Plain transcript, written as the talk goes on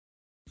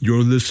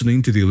You're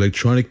listening to the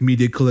Electronic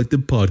Media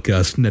Collective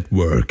Podcast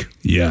Network.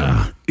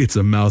 Yeah, it's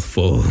a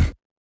mouthful.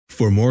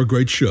 For more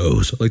great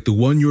shows like the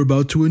one you're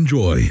about to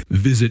enjoy,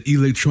 visit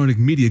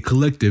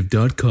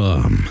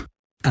electronicmediacollective.com.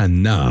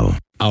 And now,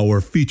 our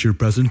feature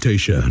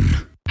presentation.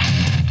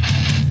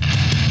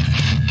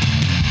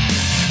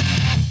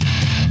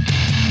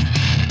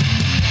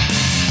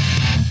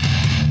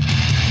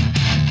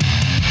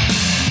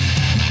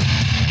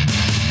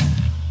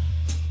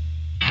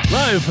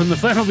 Live from the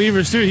Flannel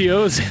Beaver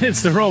Studios,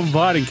 it's the Rome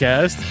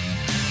Podcast.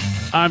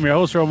 I'm your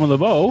host, Roman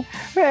LeBeau.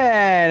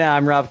 And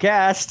I'm Rob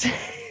Cast.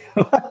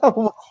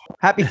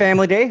 Happy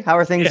Family Day. How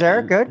are things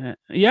there? Good?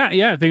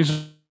 Yeah,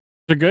 things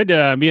are good.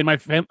 Me and my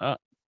family.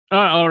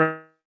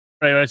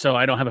 Right. So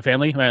I don't have a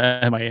family.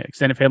 I have my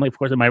extended family, of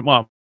course, and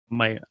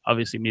my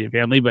obviously immediate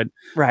family, but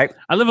right.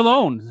 I live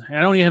alone.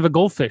 I don't even have a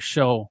goldfish,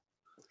 so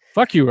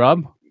fuck you,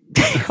 Rob.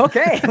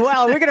 Okay,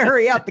 well, we're gonna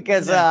hurry up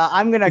because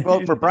I'm gonna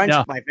go for brunch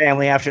with my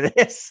family after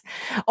this.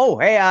 Oh,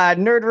 hey,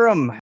 Nerd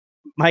Room.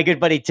 My good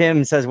buddy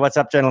Tim says, "What's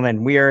up,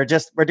 gentlemen? We're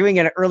doing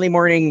an early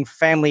morning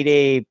family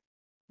day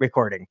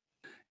recording."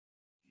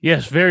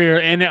 Yes,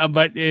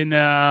 but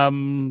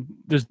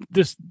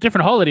there's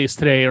different holidays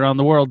today around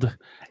the world,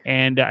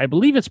 and I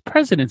believe it's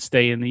President's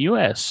Day in the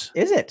U.S.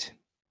 Is it?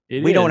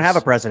 We don't have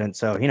a president,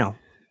 so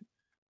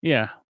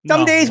Yeah.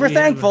 Some days we're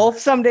thankful.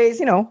 Some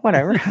days,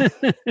 whatever.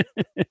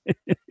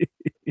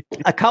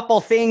 A couple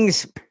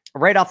things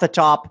right off the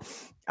top.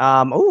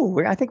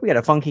 I think we got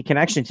a funky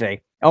connection today.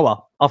 Oh,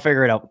 well, I'll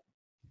figure it out.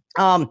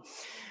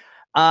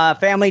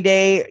 Family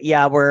Day.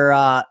 Yeah, we're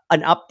an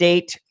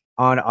update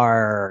on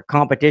our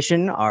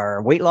competition,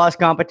 our weight loss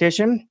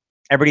competition.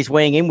 Everybody's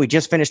weighing in. We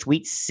just finished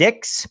week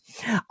 6.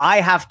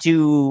 I have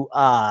to,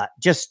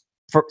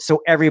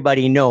 so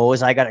everybody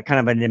knows, I got a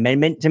kind of an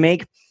amendment to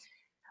make.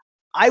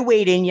 I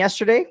weighed in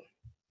yesterday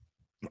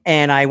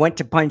and I went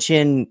to punch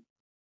in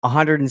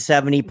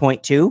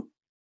 170.2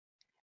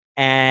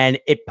 and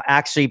it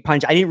actually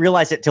punched. I didn't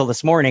realize it till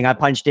this morning. I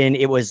punched in,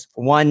 it was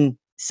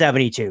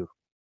 172.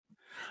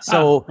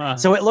 So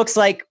it looks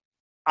like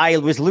I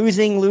was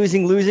losing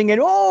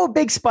and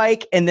big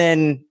spike. And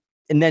then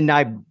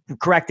I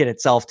corrected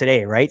itself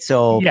today. Right.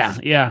 So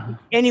yeah.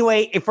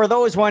 Anyway, for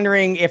those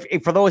wondering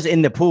for those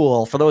in the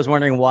pool, for those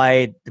wondering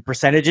why the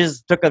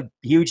percentages took a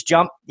huge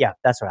jump. Yeah,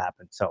 that's what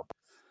happened. So.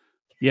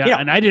 Yeah,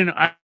 and I didn't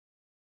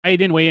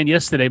weigh in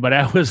yesterday, but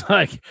I was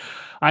like,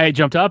 I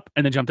jumped up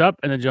and then jumped up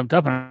and then jumped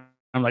up, and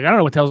I'm like, I don't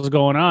know what the hell is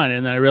going on,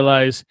 and then I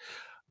realized,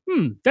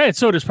 diet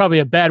soda is probably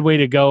a bad way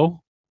to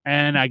go,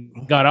 and I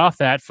got off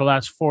that for the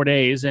last 4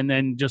 days, and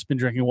then just been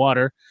drinking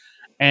water,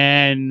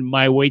 and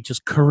my weight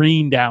just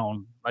careened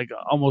down, like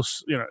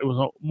almost, it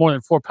was more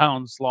than 4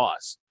 pounds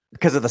loss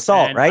because of the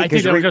salt, and right? I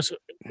think because of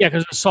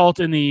the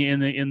salt in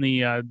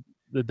the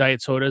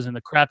diet sodas and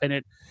the crap in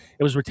it.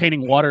 It was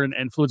retaining water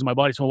and fluids in my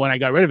body. So when I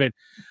got rid of it,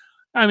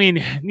 I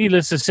mean,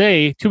 needless to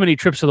say, too many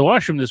trips to the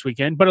washroom this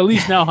weekend, but at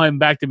least now I'm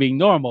back to being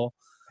normal.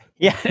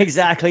 Yeah,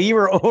 exactly. You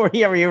were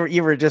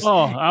just.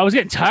 Oh, I was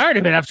getting tired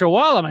of it after a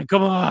while. I'm like,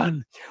 come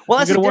on. Well,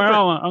 I'm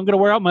going to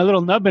wear out my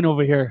little nubbin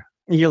over here.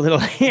 Your little,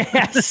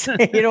 yes.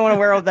 You don't want to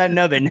wear out that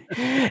nubbin.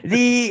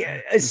 I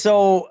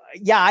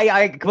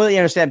completely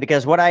understand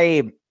because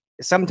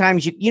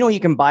sometimes you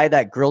can buy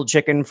that grilled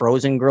chicken,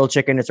 frozen grilled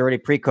chicken. It's already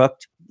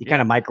pre-cooked. You kind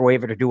of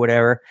microwave it or do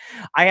whatever.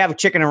 I have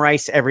chicken and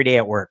rice every day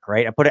at work,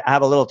 right? I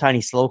have a little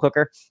tiny slow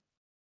cooker.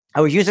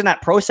 I was using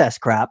that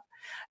processed crap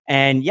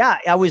and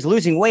I was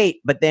losing weight.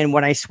 But then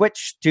when I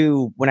switched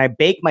to when I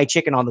bake my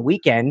chicken on the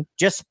weekend,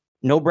 just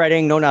no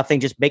breading, no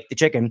nothing, just bake the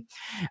chicken.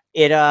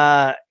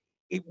 I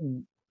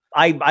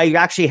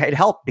actually had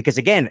helped because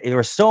again, there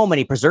were so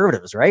many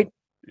preservatives, right?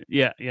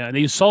 Yeah.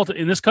 They use salt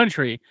in this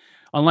country.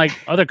 Unlike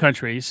other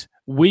countries,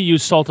 we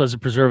use salt as a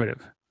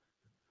preservative.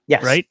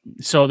 Yes. Right?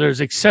 So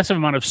there's excessive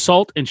amount of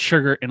salt and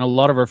sugar in a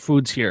lot of our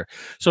foods here.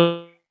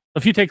 So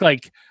if you take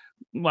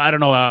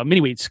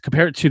mini wheats,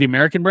 compare it to the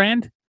American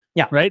brand,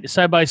 right?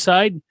 Side by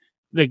side,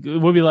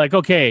 we'll be like,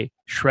 okay,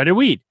 shredded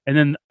wheat. And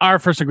then our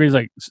first ingredient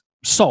is like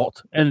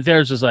salt. And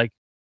theirs is like,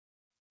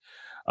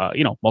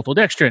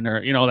 maltodextrin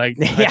or,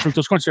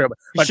 fructose corn syrup.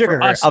 But sugar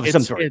for us, of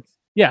some sort.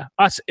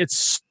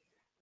 It's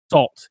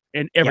salt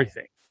in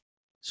everything.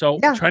 So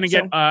trying to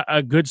get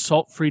a good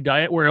salt-free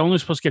diet, we're only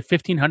supposed to get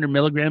 1,500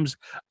 milligrams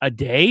a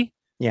day.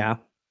 Yeah.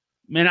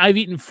 Man, I've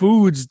eaten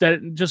foods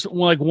that just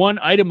like one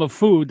item of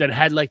food that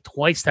had like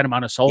twice that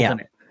amount of salt in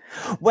it.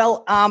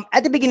 Well,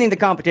 at the beginning of the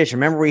competition,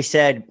 remember we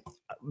said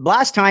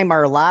last time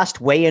our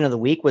last weigh-in of the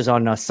week was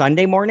on a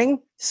Sunday morning.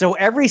 So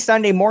every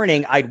Sunday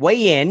morning I'd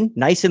weigh in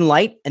nice and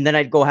light, and then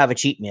I'd go have a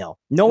cheat meal.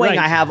 Knowing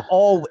I have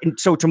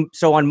so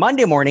on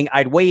Monday morning,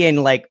 I'd weigh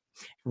in like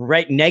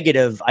right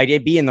negative. I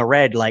did be in the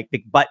red,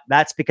 but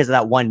that's because of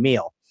that one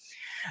meal.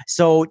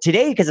 So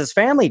today, because it's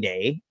family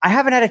day, I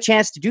haven't had a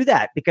chance to do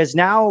that because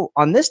now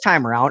on this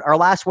time around, our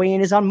last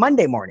weigh-in is on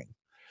Monday morning.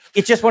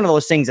 It's just one of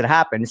those things that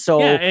happen.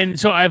 So and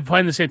so I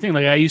find the same thing.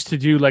 Like I used to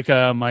do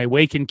my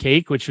wake-in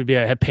cake, which would be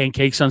I had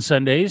pancakes on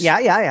Sundays.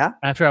 Yeah.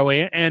 After I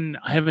weigh in, and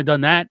I haven't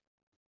done that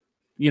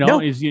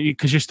know, is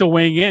because you're still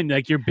weighing in.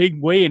 Like your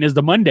big weigh-in is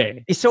the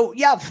Monday. So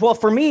yeah, well,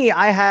 for me,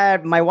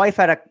 my wife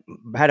had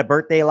a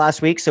birthday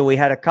last week, so we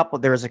had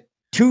there was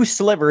 2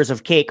 slivers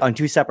of cake on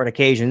 2 separate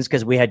occasions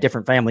because we had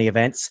different family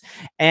events,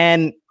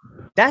 and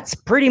that's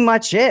pretty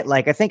much it.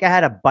 Like I think I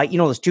had a bite,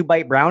 those 2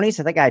 bite brownies.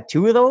 I think I had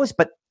 2 of those,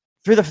 but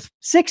for the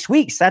 6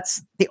 weeks,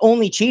 that's the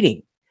only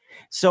cheating.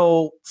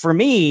 So for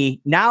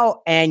me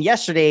now, and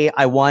yesterday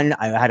I won.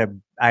 I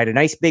had a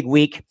nice big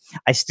week.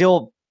 I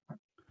still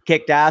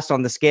kicked ass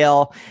on the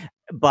scale,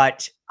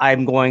 but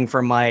I'm going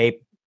for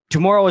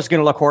tomorrow is going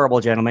to look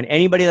horrible, gentlemen.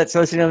 Anybody that's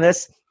listening to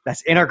this,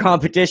 that's in our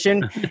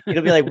competition,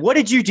 it'll be like, what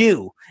did you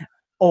do?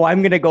 Oh,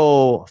 I'm going to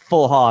go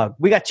full hog.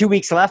 We got 2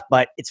 weeks left,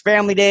 but it's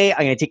family day. I'm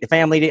going to take the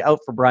family day out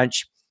for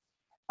brunch.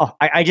 Oh,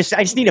 I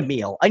just need a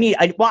meal.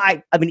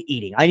 I've been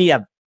eating. I need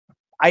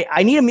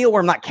a meal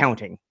where I'm not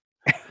counting.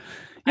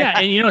 Yeah,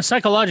 and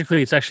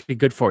psychologically, it's actually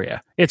good for you.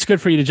 It's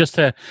good for you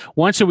to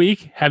once a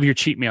week have your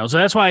cheat meal. So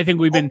that's why I think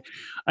we've been.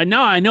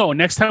 Now I know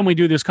next time we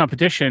do this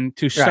competition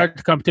to start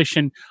the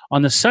competition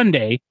on the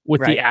Sunday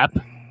with the app,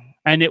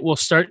 and it will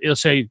start. It'll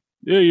say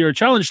your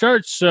challenge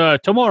starts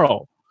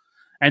tomorrow,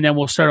 and then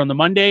we'll start on the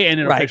Monday and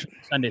it'll finish on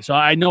Sunday. So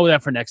I know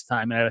that for next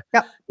time. And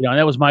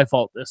that was my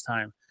fault this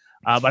time,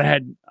 but I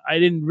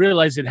didn't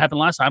realize it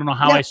happened last time. I don't know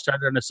how I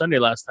started on a Sunday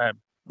last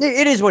time.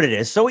 It is what it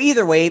is. So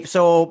either way,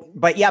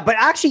 but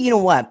actually, you know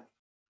what?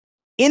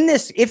 In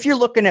this, if you're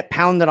looking at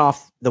pounding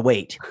off the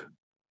weight,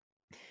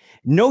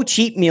 no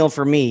cheat meal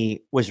for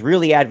me was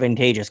really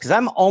advantageous because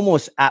I'm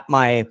almost at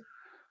my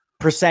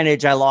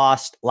percentage I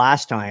lost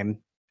last time.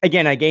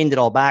 Again, I gained it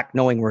all back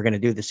knowing we're going to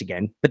do this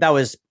again, but that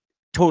was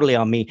totally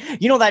on me.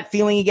 You know that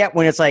feeling you get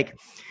when it's like,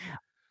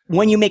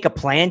 when you make a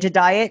plan to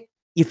diet,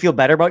 you feel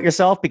better about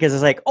yourself because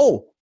it's like,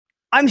 oh,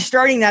 I'm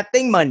starting that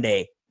thing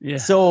Monday. Yeah.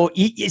 So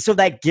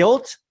that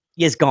guilt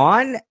is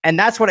gone. And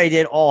that's what I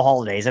did all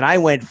holidays. And I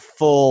went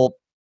full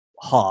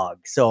hog.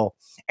 So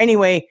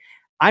anyway,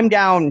 I'm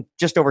down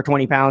just over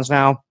 20 pounds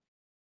now.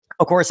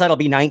 Of course, that'll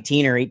be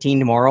 19 or 18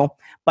 tomorrow.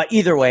 But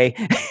either way,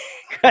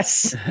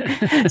 that's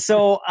it.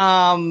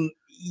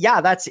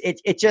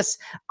 It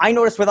just, I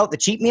noticed without the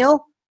cheat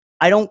meal,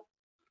 I don't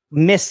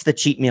miss the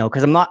cheat meal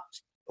because I'm not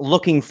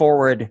looking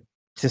forward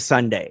to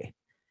Sunday.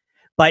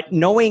 But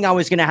knowing I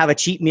was going to have a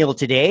cheat meal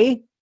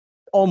today,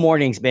 all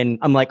morning's been,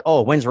 I'm like,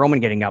 oh, when's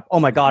Roman getting up? Oh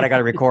my God, I got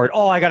to record.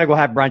 Oh, I got to go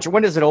have brunch.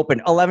 When does it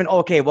open? 11.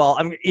 Okay. Well,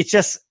 it's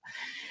just,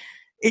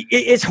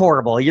 it's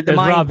horrible. The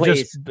mind Rob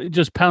plays.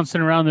 Just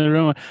pouncing around the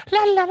room.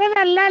 La, la,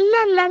 la, la, la,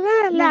 la,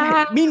 la,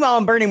 la. Meanwhile,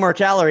 I'm burning more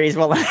calories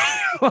while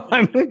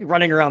I'm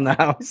running around the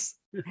house.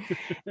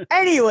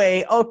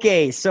 Anyway.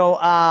 Okay. So,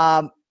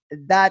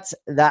 that's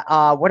that.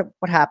 What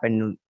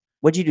happened?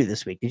 What'd you do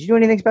this week? Did you do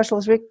anything special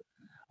this week?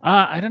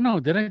 I don't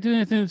know. Did I do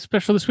anything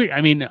special this week?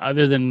 I mean,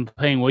 other than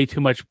playing way too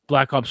much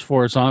Black Ops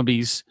 4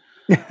 Zombies.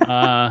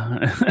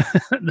 I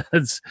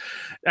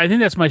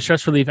think that's my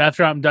stress relief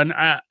after I'm done.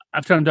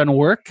 After I'm done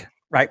work,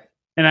 right?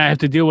 And I have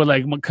to deal with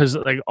because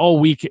all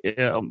weekend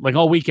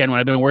when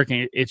I've been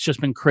working, it's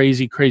just been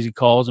crazy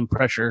calls and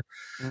pressure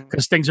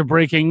because things are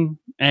breaking,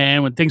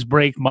 and when things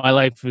break, my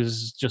life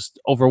is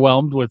just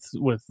overwhelmed with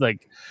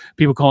like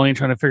people calling and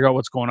trying to figure out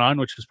what's going on,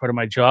 which is part of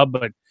my job,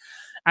 but.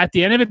 At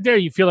the end of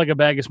it, you feel like a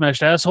bag of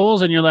smashed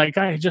assholes, and you're like,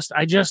 I just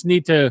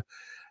need to,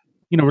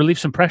 relieve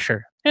some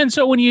pressure. And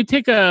so when you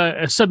take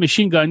a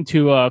submachine gun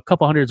to a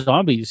couple hundred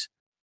zombies,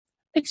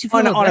 it makes you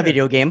feel on a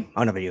video game.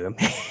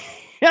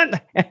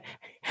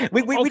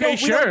 We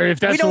if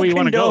that's where you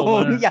want to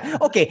go. Yeah.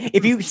 Okay.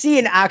 If you see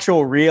an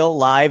actual real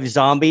live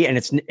zombie and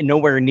it's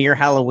nowhere near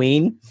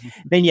Halloween,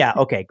 then yeah.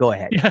 Okay. Go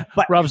ahead. Yeah.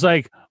 But Rob's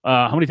like,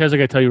 how many times I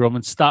got to tell you,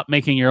 Roman, stop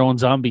making your own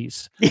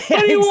zombies. Yes.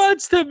 But he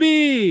wants to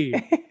be.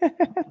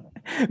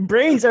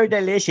 Brains are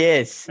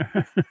delicious.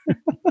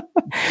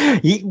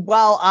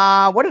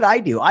 Well, what did I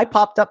do? I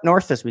popped up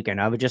north this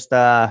weekend. I was just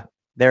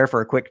there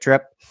for a quick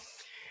trip.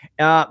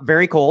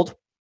 Very cold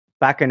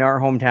back in our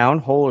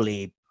hometown.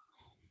 Holy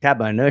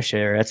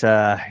tabanusher. It's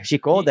she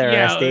cold there.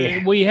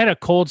 Yeah, we had a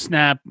cold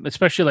snap,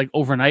 especially like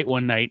overnight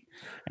one night.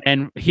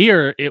 And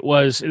here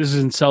this is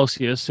in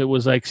Celsius. It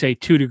was like, say,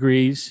 2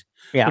 degrees,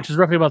 which is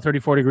roughly about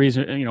 34 degrees,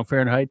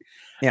 Fahrenheit.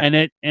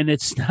 Yeah. And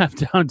it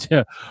snapped down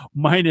to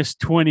minus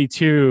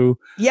 22.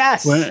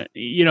 Yes.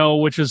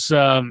 Which is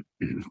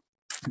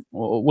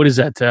what is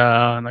that?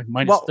 Like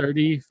minus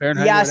 30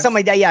 Fahrenheit? Yeah, something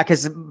like that. Yeah,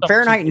 because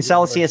Fahrenheit and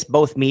Celsius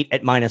both meet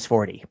at minus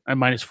 40. At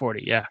minus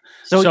 40, yeah.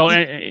 So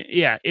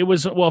it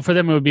was, well, for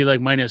them it would be like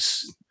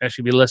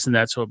actually be less than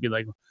that. So it'd be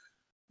like,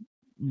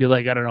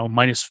 I don't know,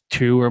 minus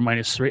 2 or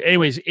minus 3.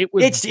 Anyways, it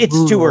was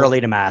it's too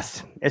early to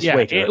math. It's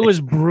way too early. It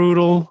was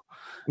brutal.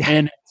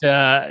 And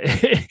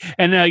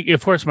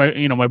of course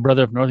my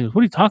brother up north, he goes,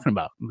 what are you talking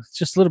about? It's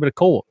just a little bit of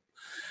cold.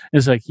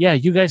 It's like, yeah,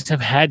 you guys have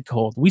had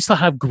cold. We still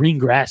have green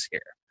grass here.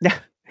 Yeah.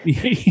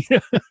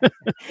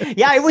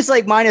 Yeah, it was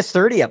like minus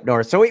 30 up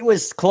north. So it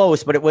was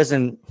close, but it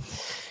wasn't.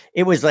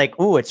 It was like,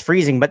 ooh, it's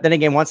freezing. But then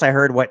again, once I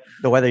heard what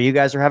the weather you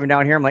guys are having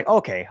down here, I'm like,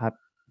 okay,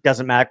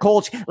 doesn't matter.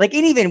 Cold, like,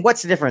 and even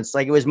what's the difference?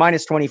 Like, it was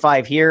minus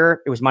 25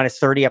 here. It was minus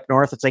 30 up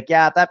north. It's like,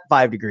 yeah, that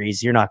 5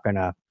 degrees, you're not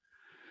gonna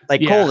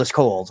Like Yeah. cold is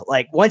cold.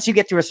 Like once you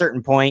get to a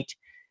certain point,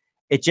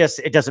 it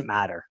doesn't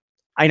matter.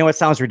 I know it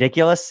sounds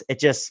ridiculous. It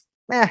just,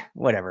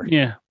 whatever.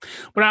 Yeah.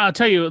 But I'll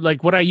tell you,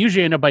 like what I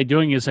usually end up by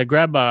doing is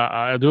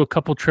I'll do a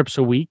couple trips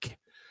a week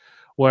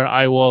where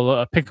I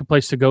will pick a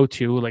place to go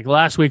to. Like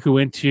last week we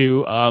went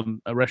to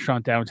a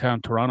restaurant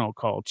downtown Toronto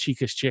called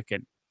Chica's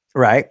Chicken.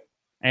 Right.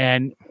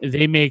 And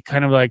they make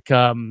kind of like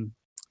sort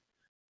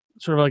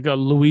of like a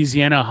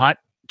Louisiana hot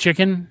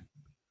chicken.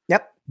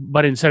 Yep.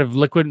 But instead of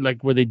liquid,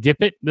 like where they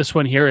dip it, this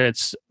one here,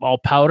 it's all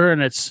powder,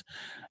 and it's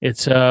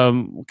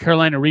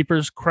Carolina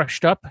Reapers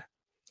crushed up.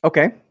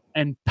 Okay.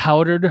 And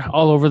powdered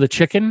all over the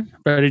chicken,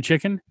 breaded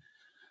chicken.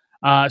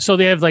 So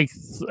they have I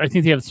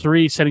think they have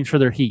 3 settings for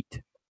their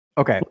heat.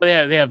 Okay.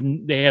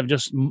 They have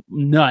just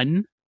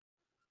none.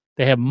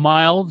 They have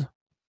mild,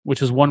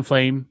 which is 1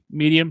 flame,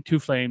 medium 2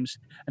 flames,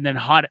 and then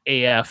hot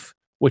AF,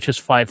 which is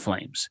 5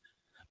 flames.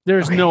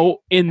 There's no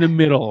in the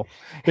middle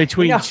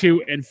between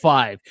 2 and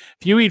 5.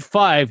 If you eat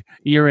 5,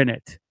 you're in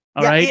it.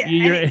 All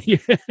right.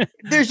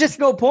 There's just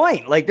no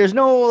point. Like, there's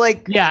no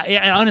like. Yeah.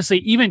 And honestly,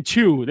 even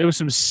 2, there was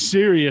some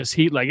serious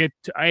heat. Like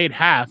I ate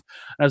half.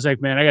 I was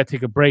like, man, I got to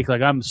take a break.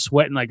 Like I'm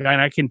sweating. Like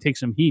I can take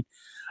some heat.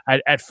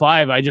 At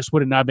 5, I just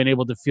would have not been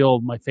able to feel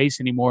my face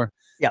anymore.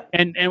 Yeah.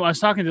 And I was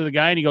talking to the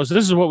guy, and he goes,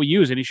 "This is what we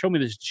use." And he showed me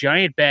this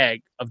giant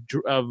bag of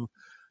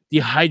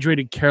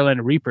dehydrated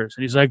Carolina Reapers,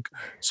 and he's like,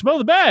 "Smell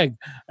the bag."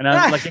 And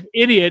I was like an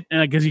idiot,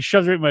 and because he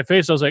shoved it in my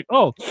face, I was like,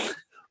 "Oh."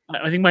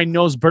 I think my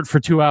nose burnt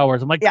for 2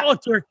 hours. I'm like, oh,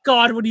 dear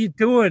God, what are you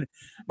doing?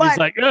 He's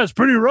like, yeah, it's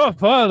pretty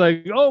rough, huh?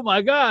 Like, oh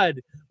my God.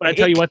 But I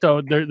tell you what,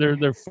 though,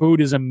 their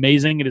food is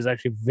amazing. It is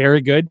actually very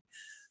good.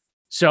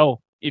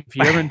 So if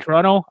you're ever in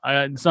Toronto,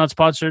 it's not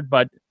sponsored,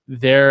 but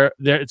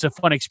it's a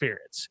fun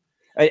experience.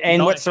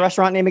 And what's the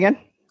restaurant name again?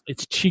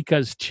 It's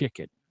Chica's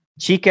Chicken.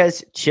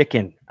 Chica's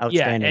Chicken.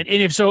 Outstanding. Yeah,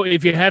 and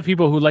if you have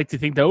people who like to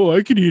think that,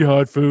 I can eat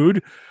hot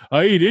food,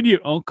 I eat Indian.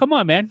 Oh, come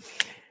on, man.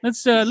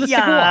 Let's take a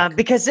walk.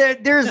 Because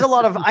there's a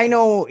lot of, I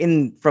know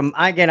I'm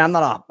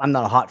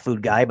not a hot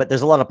food guy, but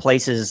there's a lot of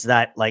places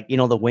that like,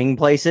 the wing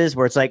places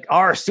where it's like,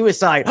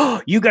 suicide.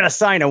 Oh, you got to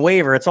sign a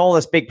waiver. It's all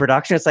this big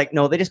production. It's like,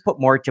 no, they just put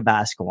more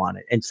Tabasco on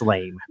it. It's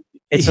lame.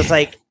 It's just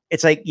like,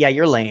 yeah,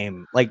 you're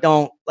lame. Like,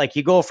 don't like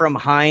you go from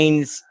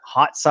Heinz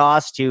hot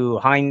sauce to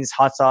Heinz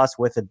hot sauce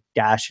with a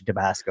dash of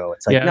Tabasco.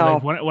 It's like,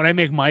 no. Like when I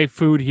make my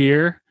food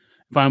here,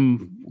 if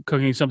I'm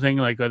cooking something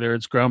like whether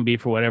it's ground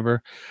beef or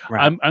whatever,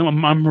 right.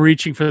 I'm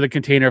reaching for the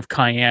container of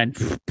cayenne.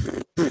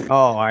 Oh,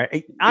 all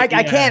right. I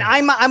can't.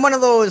 I'm one of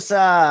those.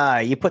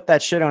 You put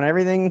that shit on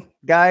everything,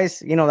 guys.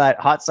 That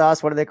hot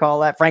sauce. What do they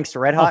call that? Frank's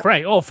Red Hot.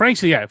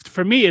 Frank's. Yeah.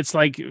 For me, it's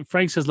like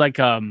Frank's is like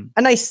a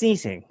nice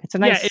seasoning. It's a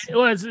nice.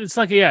 Yeah. It's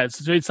like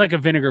it's like a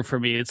vinegar for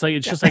me. It's like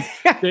just like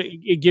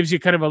it gives you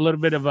kind of a little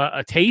bit of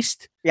a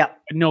taste. Yeah.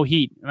 No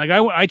heat. Like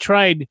I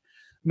tried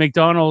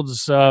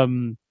McDonald's.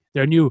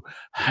 Their new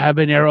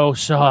habanero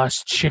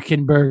sauce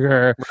chicken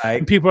burger. Right.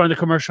 And people are on the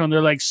commercial and they're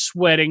like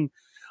sweating.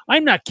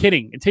 I'm not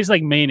kidding. It tastes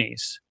like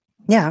mayonnaise.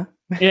 Yeah.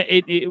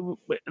 It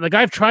like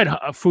I've tried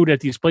food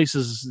at these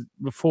places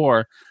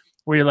before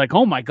where you're like,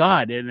 oh my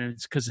God. And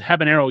it's because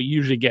habanero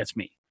usually gets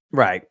me.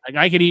 Right. Like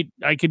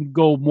I can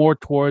go more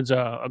towards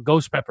a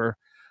ghost pepper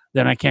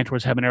than I can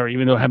towards habanero,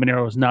 even though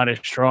habanero is not as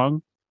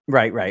strong.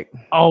 Right.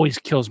 Always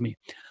kills me.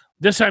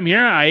 This time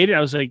here, I ate it. I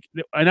was like,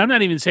 and I'm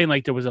not even saying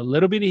like there was a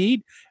little bit of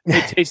heat.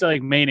 It tasted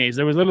like mayonnaise.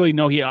 There was literally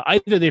no heat.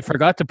 Either they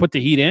forgot to put the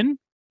heat in.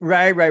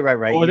 Right.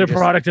 Or their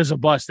product is a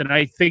bust. And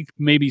I think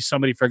maybe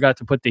somebody forgot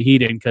to put the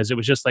heat in because it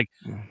was just like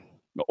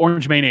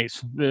orange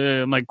mayonnaise.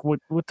 I'm like,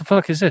 what the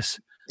fuck is this?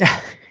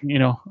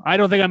 I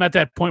don't think I'm at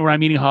that point where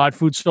I'm eating hot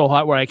food so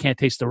hot where I can't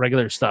taste the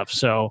regular stuff.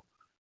 So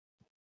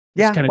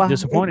it's kind of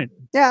disappointed.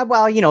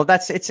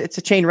 It's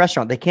a chain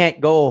restaurant. They can't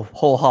go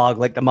whole hog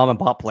like the mom and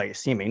pop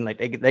place. You mean like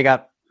they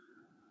got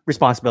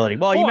responsibility.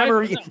 Well, you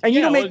remember,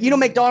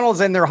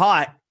 McDonald's and they're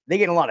hot. They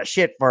get a lot of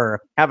shit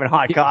for having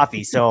hot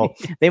coffee, so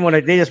they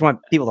just want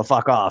people to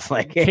fuck off.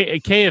 Like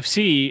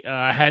KFC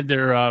had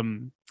their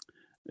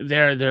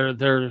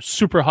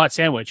super hot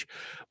sandwich,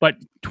 but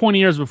 20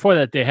 years before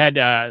that,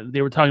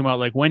 they were talking about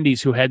like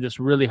Wendy's, who had this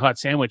really hot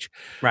sandwich,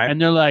 right?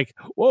 And they're like,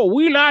 "Well,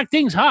 we like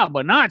things hot,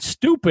 but not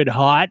stupid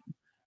hot."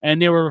 And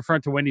they were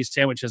referring to Wendy's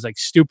sandwich as like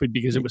stupid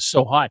because it was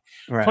so hot.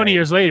 Right. 20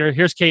 years later,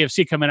 here's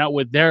KFC coming out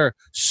with their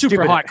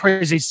super hot,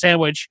 crazy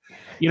sandwich.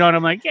 And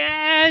I'm like,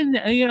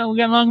 we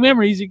got long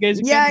memories, you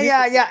guys.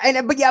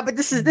 Yeah. But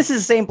this is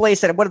the same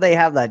place that, what do they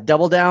have? That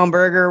Double Down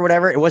burger or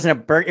whatever. It wasn't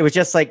a burger. It was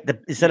just like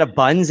instead of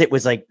buns, it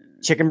was like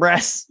chicken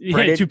breasts.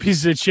 Yeah, 2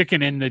 pieces of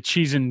chicken and the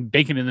cheese and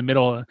bacon in the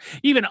middle.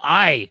 Even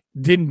I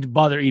didn't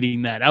bother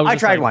eating that. I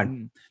tried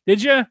one.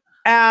 Did you?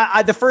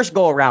 The first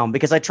go around,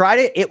 because I tried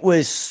it, it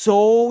was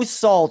so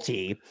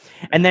salty,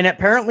 and then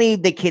apparently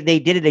they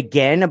did it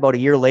again about a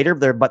year later.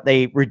 But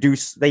they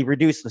reduced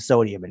the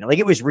sodium in it. Like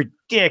it was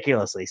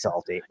ridiculously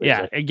salty.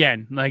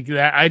 Again, like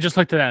that. I just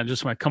looked at that and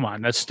just went, "Come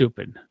on, that's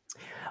stupid."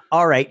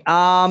 All right.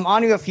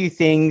 On to a few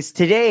things.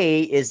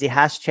 Today is the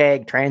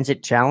hashtag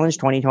Transit Challenge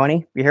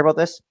 2020. You hear about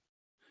this?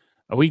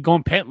 Are we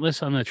going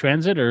pantless on the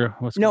transit or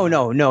what's?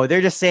 No.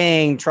 They're just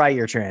saying try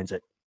your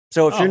transit.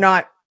 So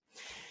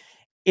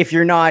if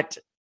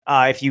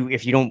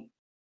you don't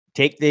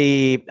take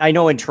I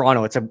know in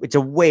Toronto it's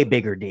a way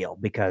bigger deal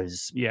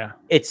because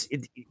it's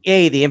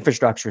A, the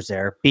infrastructure's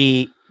there.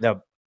 B,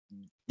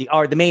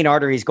 the main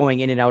arteries going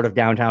in and out of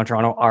downtown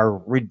Toronto are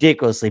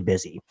ridiculously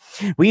busy.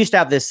 We used to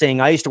have this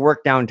thing. I used to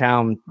work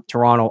downtown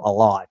Toronto a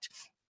lot.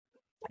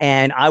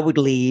 And I would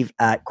leave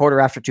at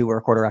 2:15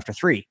 or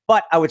 3:15.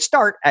 But I would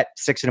start at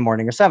 6 a.m.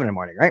 or 7 a.m,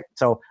 right?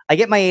 So I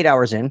get my 8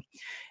 hours in.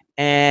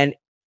 And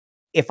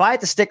if I had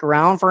to stick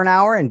around for an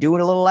hour and do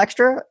it a little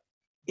extra,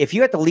 if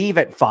you had to leave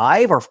at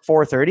 5 or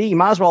 4:30, you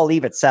might as well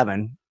leave at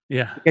 7.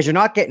 Yeah. Because you're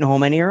not getting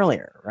home any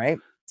earlier, right?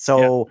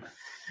 So,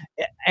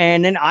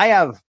 and then I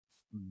have,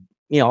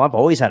 I've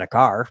always had a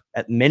car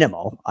at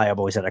minimal. I have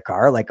always had a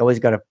car, like always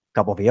got a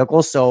couple of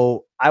vehicles.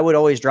 So I would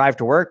always drive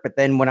to work. But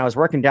then when I was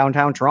working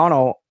downtown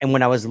Toronto and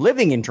when I was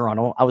living in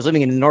Toronto, I was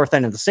living in the north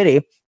end of the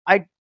city.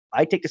 I'd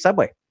take the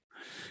subway.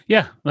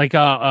 Yeah. Like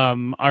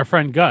our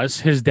friend Gus,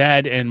 his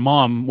dad and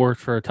mom worked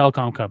for a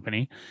telecom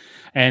company.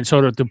 And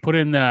so to put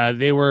in,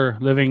 they were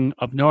living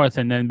up north.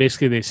 And then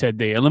basically they said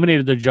they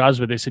eliminated their jobs,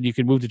 but they said you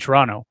can move to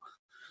Toronto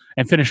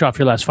and finish off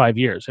your last 5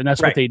 years. And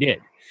that's what they did.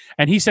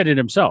 And he said it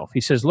himself.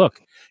 He says,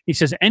 look,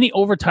 any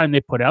overtime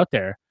they put out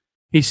there,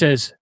 he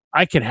says,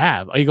 I could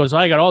have. He goes,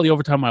 I got all the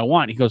overtime I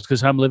want. He goes,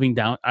 because I'm living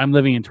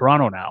in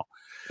Toronto now.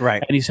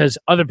 Right. And he says,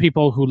 other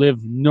people who live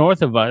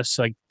north of us,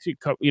 like,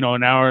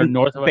 an hour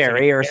north of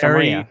Barrie us, or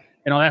somewhere,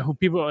 and all that, who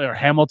people are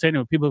Hamilton,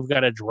 and people who've got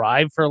to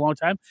drive for a long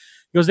time.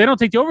 He goes, they don't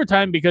take the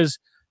overtime because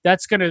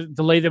that's going to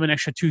delay them an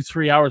extra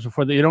 2-3 hours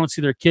before they don't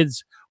see their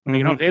kids.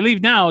 When they they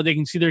leave now, they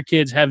can see their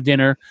kids, have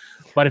dinner.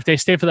 But if they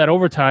stay for that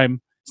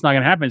overtime, it's not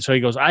going to happen. So he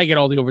goes, I get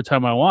all the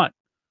overtime I want.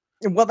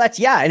 Well, that's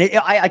and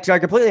I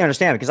completely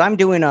understand because I'm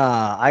doing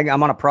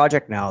I'm on a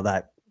project now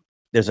that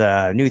there's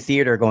a new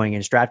theater going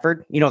in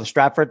Stratford. The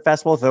Stratford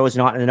Festival. For those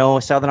not in the know,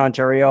 Southern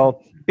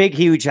Ontario, big,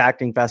 huge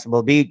acting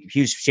festival, big,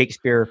 huge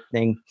Shakespeare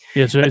thing.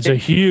 Yeah, so it's a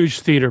huge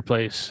theater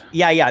place.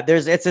 Yeah.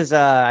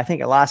 I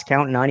think at last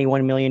count,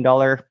 $91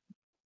 million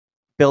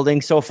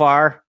building so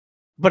far,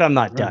 but I'm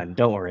not done.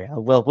 Don't worry,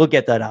 we'll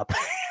get that up.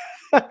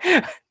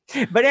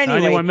 But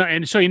anyway,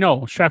 and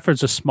so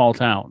Stratford's a small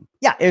town.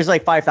 Yeah, there's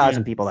like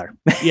 5,000 people there.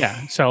 Yeah,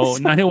 so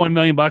 $91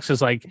 million is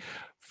like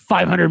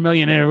 500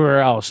 million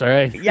everywhere else. All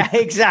right. Yeah,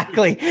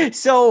 exactly.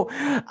 So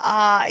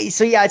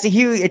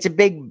it's a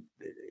big.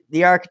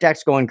 The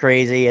architect's going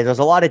crazy. There's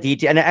a lot of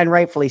detail, and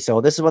rightfully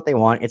so. This is what they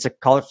want. It's a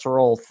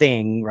cultural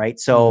thing, right?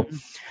 So,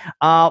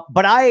 but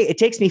it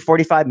takes me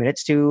 45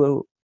 minutes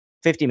to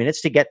 50 minutes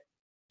to get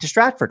to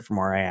Stratford from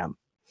where I am.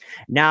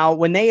 Now,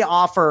 when they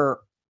offer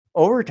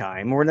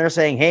overtime, when they're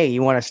saying, hey,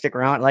 you want to stick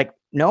around, like,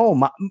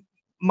 no,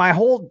 my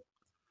whole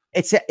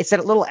it's a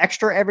little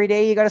extra every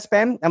day you got to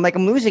spend. I'm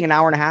losing an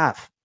hour and a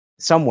half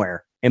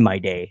somewhere in my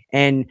day,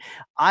 and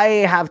I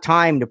have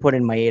time to put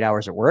in my 8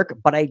 hours at work,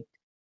 but I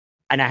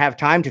have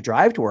time to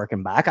drive to work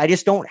and back. I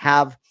just don't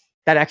have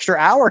that extra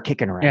hour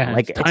kicking around. Yeah,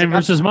 like time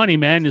versus money,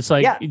 man. It's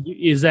like,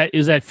 is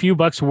that few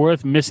bucks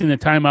worth missing the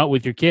time out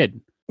with your kid?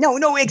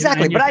 No,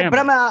 exactly.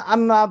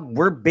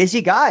 We're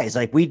busy guys.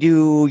 Like we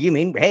do,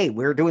 hey,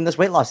 we're doing this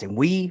weight loss thing.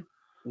 We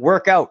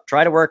work out,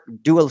 try to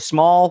do a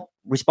small,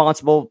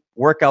 responsible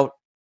workout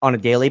on a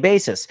daily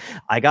basis.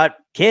 I got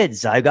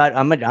kids.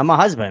 I'm a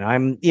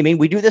husband.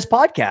 we do this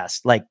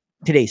podcast like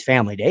today's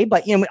family day,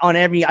 but on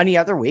any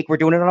other week, we're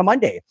doing it on a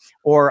Monday,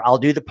 or I'll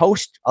do the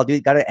post.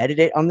 got to edit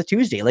it on the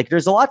Tuesday. Like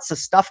there's lots of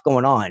stuff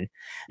going on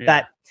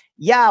that,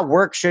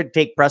 work should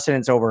take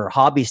precedence over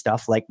hobby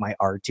stuff like my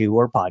R2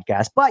 or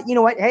podcast. But you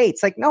know what? Hey,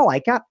 it's like, no, I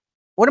can't.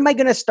 What am I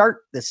going to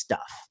start this stuff?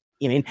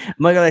 Am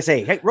I going to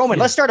say, hey, Roman,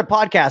 let's start a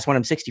podcast when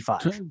I'm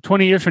 65?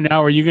 20 years from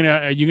now, are you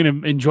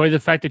gonna enjoy the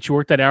fact that you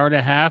worked that hour and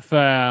a half,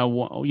 1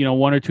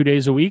 or 2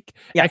 days a week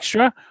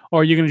extra,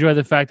 or are you gonna enjoy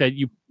the fact that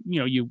you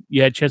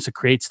had a chance to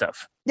create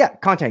stuff? Yeah,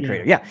 content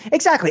creator. Yeah,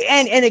 exactly.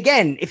 And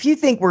again, if you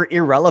think we're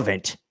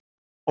irrelevant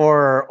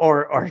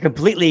or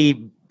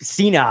completely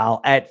senile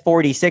at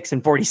 46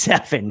 and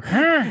 47,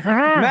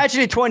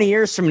 imagine it 20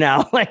 years from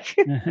now. Like,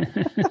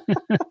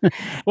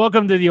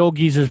 welcome to the Old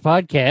Geezers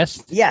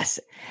podcast. Yes.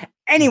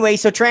 Anyway,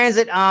 so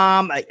transit.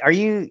 I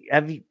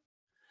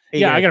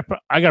got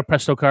a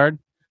Presto card.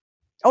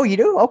 Oh, you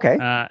do? Okay.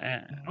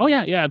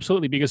 Yeah,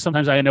 absolutely. Because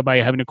sometimes I end up by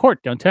having a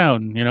court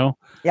downtown.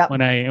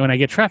 When I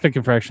get traffic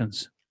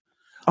infractions,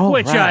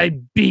 which I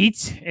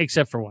beat,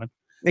 except for one.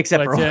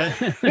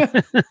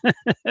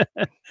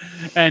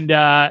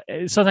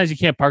 And sometimes you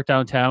can't park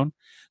downtown.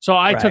 So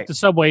I took the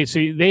subway. So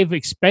they've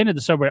expanded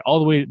the subway all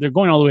the way. They're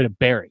going all the way to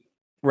Barrie.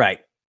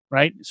 Right.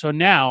 So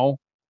now,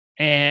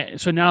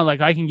 like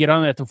I can get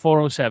on at the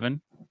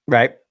 407.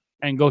 Right.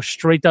 And go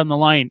straight down the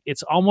line.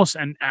 It's almost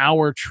an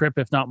hour trip,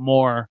 if not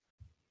more,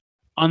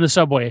 on the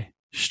subway,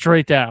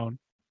 straight down.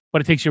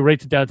 But it takes you right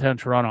to downtown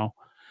Toronto.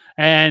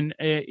 And,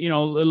 a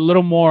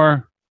little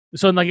more.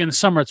 So like in the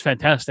summer, it's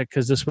fantastic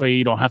because this way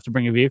you don't have to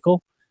bring a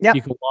vehicle. Yeah.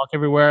 You can walk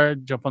everywhere,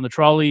 jump on the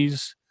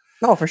trolleys.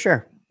 Oh, for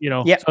sure.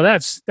 So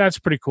that's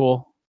pretty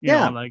cool.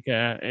 But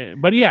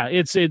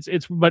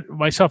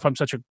myself, I'm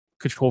such a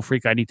control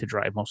freak. I need to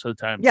drive most of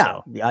the time. Yeah,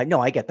 so. yeah,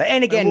 no, I get that.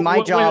 And again,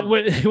 my job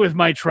with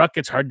my truck,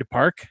 it's hard to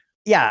park.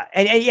 Yeah,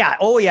 and yeah,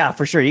 oh yeah,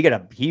 for sure. You got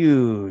a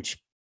huge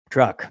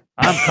truck.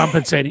 I'm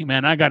compensating,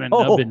 man. I got a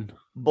nubbin.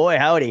 Boy,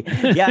 howdy.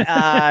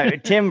 Yeah,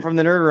 Tim from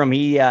the Nerd Room,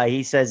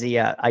 he says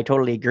I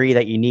totally agree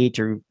that you need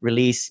to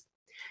release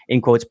in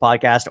quotes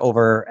podcast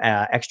over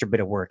extra bit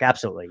of work.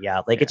 Absolutely.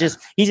 Yeah. Like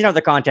he's another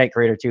content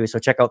creator too. So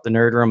check out the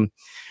Nerd Room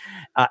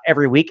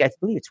every week. I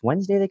believe it's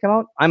Wednesday they come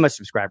out. I'm a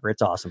subscriber.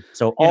 It's awesome.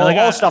 So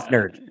all stuff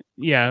nerd.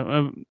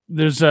 Yeah.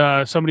 There's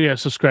somebody I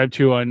subscribe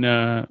to on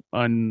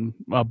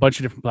a bunch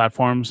of different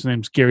platforms. His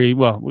name's Gary.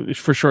 Well,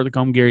 for sure they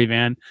call him Gary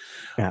Van.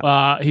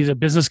 Yeah. He's a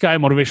business guy,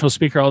 motivational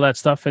speaker, all that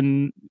stuff.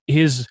 And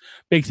his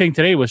big thing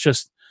today was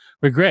just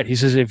regret. He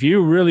says, if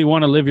you really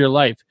want to live your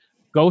life,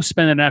 go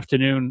spend an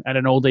afternoon at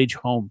an old age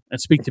home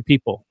and speak to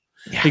people.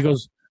 Yeah. He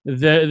goes,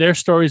 their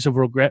stories of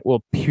regret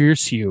will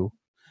pierce you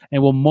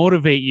and will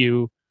motivate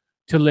you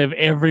to live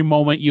every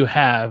moment you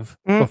have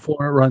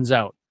before it runs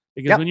out.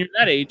 Because when you're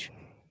that age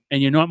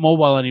and you're not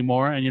mobile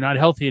anymore and you're not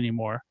healthy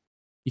anymore,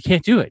 you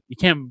can't do it. You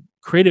can't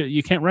create it.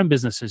 You can't run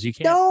businesses. You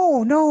can't.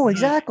 No,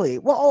 exactly.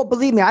 Well,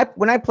 believe me,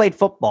 when I played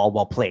football,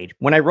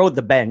 when I rode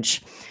the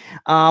bench,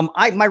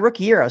 my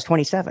rookie year, I was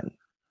 27.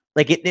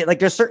 Like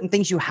there's certain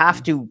things you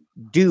have to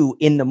do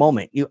in the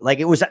moment.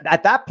 It was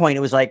at that point,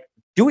 it was like,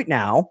 do it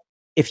now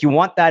if you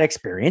want that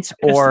experience.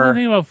 Or the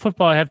thing about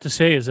football I have to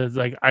say is that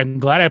like, I'm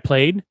glad I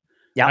played.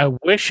 Yeah. I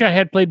wish I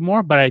had played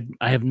more, but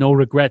I have no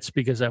regrets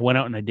because I went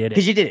out and I did it.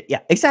 Because you did it. Yeah,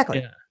 exactly.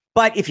 Yeah.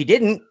 But if you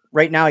didn't,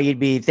 right now you'd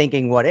be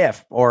thinking, what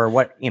if, or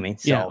what, you mean?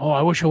 So. Yeah. Oh,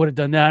 I wish I would have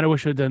done that. I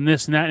wish I would have done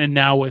this and that. And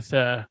now with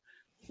the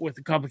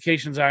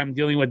complications I'm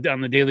dealing with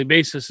on a daily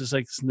basis, it's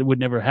like, it would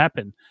never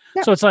happen.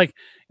 Yeah. So it's like,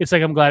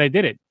 I'm glad I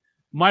did it.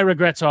 My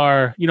regrets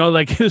are,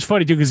 like, it was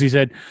funny too, because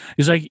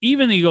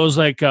he goes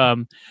like,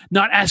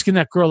 not asking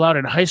that girl out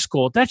in high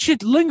school, that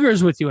shit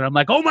lingers with you. And I'm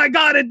like, oh my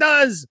God, it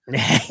does.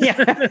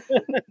 Yeah.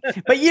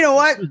 But you know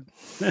what?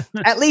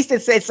 At least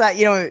it's not,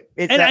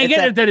 I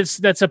get it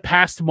that's a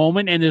past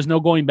moment and there's no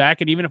going back.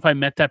 And even if I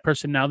met that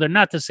person now, they're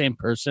not the same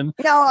person.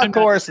 No, of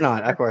course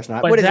not. Of course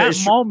not. But that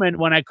moment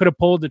when I could have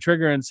pulled the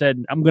trigger and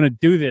said, I'm going to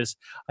do this,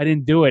 I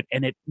didn't do it.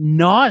 And it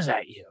gnaws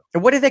at you.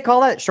 What do they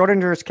call it?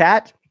 Schrodinger's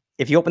cat?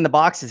 If you open the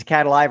box, is the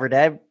cat alive or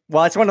dead?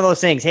 Well, it's one of those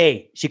things.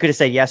 Hey, she could have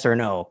said yes or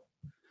no,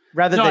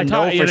 rather than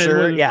no for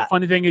sure. Yeah.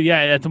 Funny thing,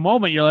 at the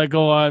moment you're like,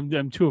 oh,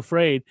 I'm too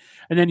afraid,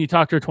 and then you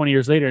talk to her 20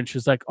 years later, and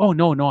she's like, oh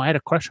no, I had a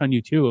crush on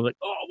you too. Like,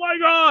 oh my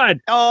God.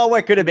 Oh,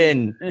 what could have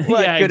been?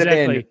 What could have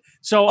been?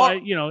 So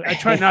I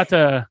try not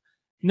to.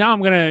 Now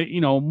I'm gonna,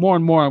 more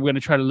and more, I'm gonna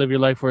try to live your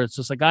life where it's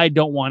just like I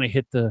don't want to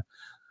hit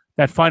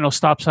that final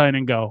stop sign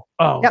and go,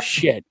 oh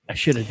shit, I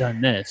should have done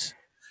this.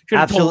 Should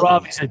have told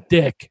Rob he's a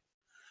dick.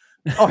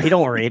 Oh, hey,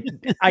 don't worry.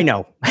 I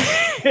know.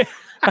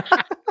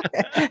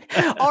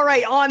 All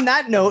right. On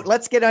that note,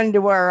 let's get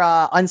into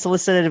our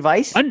unsolicited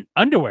advice.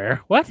 Underwear?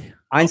 What?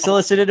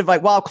 Unsolicited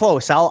advice. Well,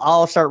 close.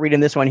 I'll start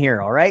reading this one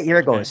here. All right. Here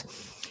it goes.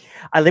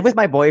 I live with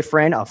my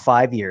boyfriend of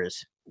 5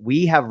 years.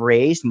 We have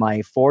raised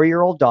my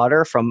 4-year-old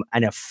daughter from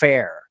an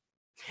affair,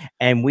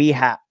 and we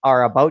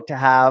are about to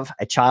have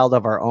a child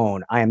of our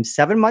own. I am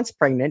 7 months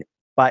pregnant,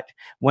 but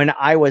when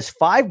I was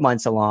 5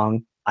 months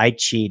along, I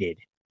cheated.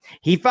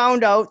 He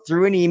found out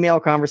through an email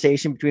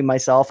conversation between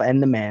myself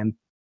and the man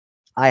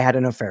I had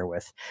an affair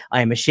with.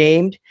 I am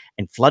ashamed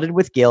and flooded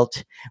with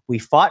guilt. We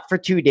fought for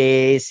 2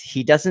 days.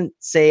 He doesn't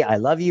say I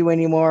love you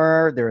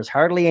anymore. There is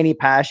hardly any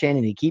passion,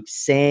 and he keeps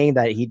saying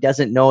that he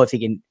doesn't know if he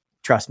can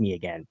trust me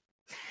again.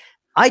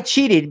 I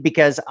cheated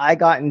because I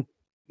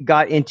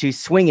got into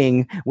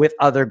swinging with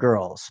other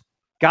girls.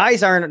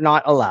 Guys are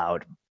not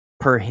allowed,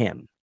 per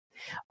him.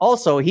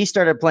 Also, he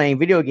started playing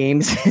video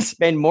games and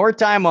spend more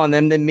time on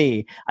them than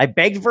me. I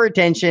begged for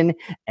attention,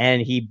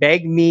 and he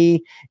begged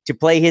me to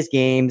play his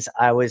games.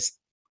 I was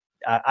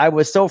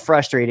so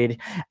frustrated.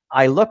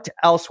 I looked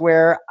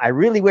elsewhere. I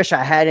really wish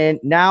I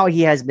hadn't. Now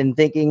he has been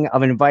thinking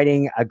of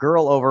inviting a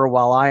girl over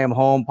while I am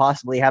home,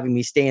 possibly having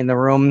me stay in the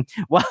room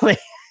while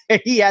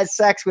he has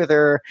sex with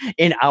her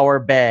in our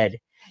bed.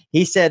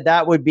 He said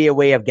that would be a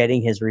way of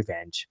getting his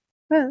revenge.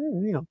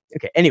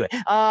 Okay. Anyway,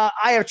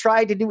 I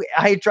tried to do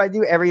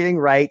everything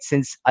right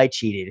since I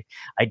cheated.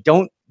 I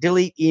don't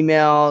delete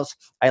emails.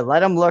 I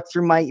let him look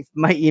through my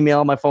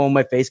email, my phone,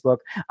 my Facebook.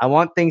 I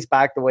want things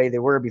back the way they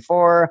were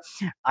before.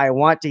 I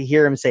want to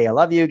hear him say, I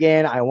love you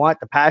again. I want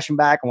the passion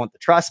back. I want the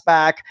trust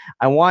back.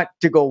 I want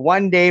to go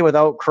one day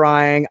without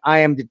crying. I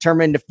am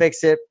determined to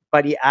fix it,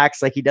 but he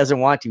acts like he doesn't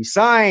want to.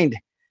 Signed,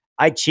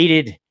 I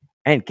cheated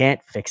and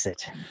can't fix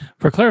it.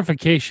 For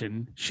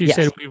clarification, she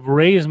said, we've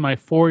raised my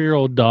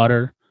 4-year-old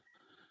daughter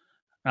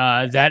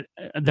that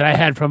I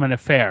had from an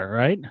affair,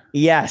 right?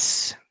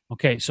 Yes.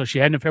 Okay, so she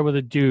had an affair with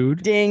a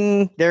dude.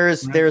 Ding.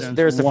 There's the one. First.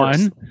 There's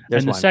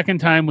and the one. Second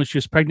time when she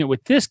was pregnant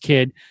with this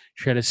kid,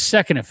 she had a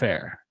second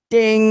affair.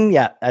 Ding.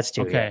 Yeah, that's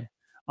two. Okay.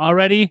 Yeah.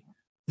 Already,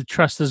 the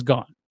trust is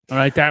gone. All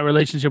right, that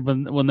relationship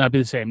will not be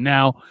the same.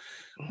 Now,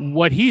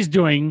 what he's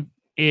doing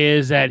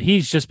is that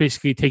he's just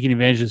basically taking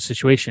advantage of the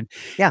situation.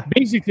 Yeah.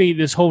 Basically,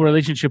 this whole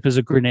relationship is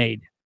a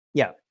grenade.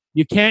 Yeah.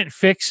 You can't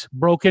fix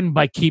broken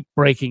by keep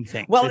breaking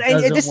things. Well,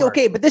 and this is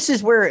okay, but this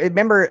is where,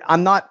 remember,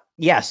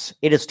 yes,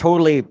 it is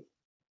totally,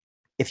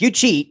 if you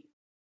cheat,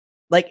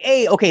 like,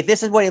 okay,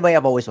 this is the way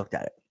I've always looked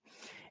at it.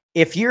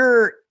 If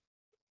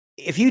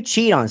you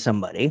cheat on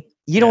somebody,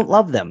 you don't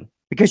love them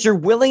because you're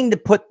willing to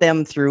put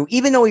them through,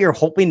 even though you're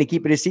hoping to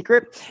keep it a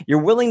secret,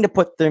 you're willing to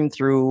put them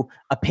through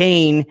a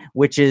pain,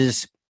 which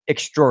is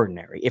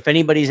extraordinary. If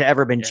anybody's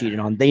ever been cheated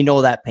on, they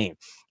know that pain.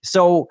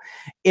 So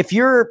if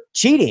you're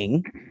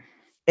cheating,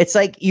 it's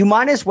like you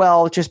might as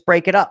well just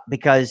break it up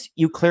because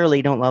you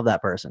clearly don't love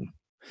that person.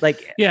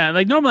 Like,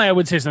 like normally I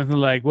would say something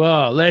like,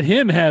 well, let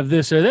him have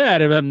this or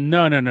that.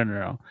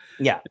 No.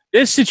 Yeah.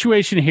 This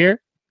situation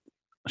here,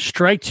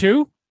 strike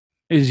 2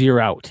 is you're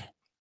out.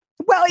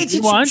 Well,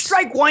 it's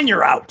strike 1,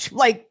 you're out.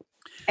 Like,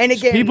 and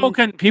again,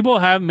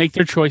 people make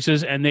their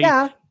choices and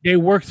they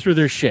work through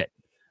their shit.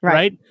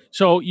 Right.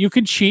 So you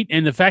can cheat.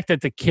 And the fact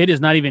that the kid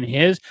is not even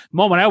his, the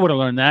moment I would have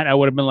learned that, I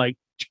would have been like,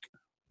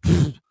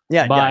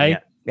 bye.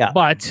 Yeah.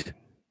 But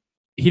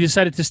he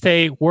decided to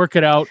stay, work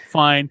it out,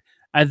 fine.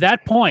 At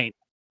that point,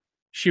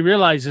 she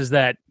realizes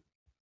that,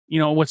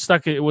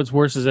 what's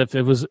worse is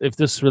if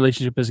this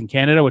relationship is in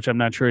Canada, which I'm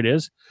not sure it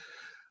is,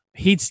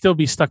 he'd still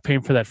be stuck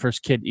paying for that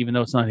first kid, even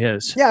though it's not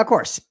his. Yeah, of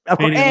course.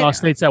 Canadian law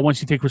states that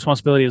once you take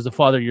responsibility as the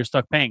father, you're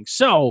stuck paying.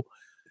 So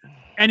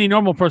any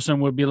normal person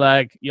would be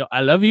like,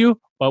 I love you,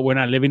 but we're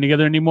not living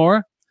together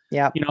anymore.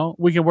 Yeah.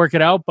 We can work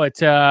it out, but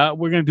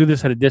we're going to do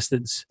this at a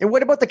distance. And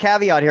what about the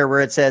caveat here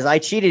where it says, I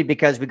cheated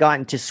because we got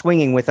into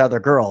swinging with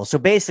other girls? So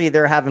basically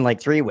they're having like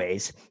 3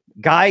 ways.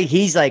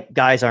 He's like,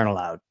 guys aren't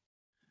allowed.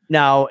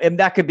 Now, and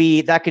that could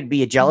be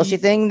a jealousy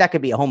thing. That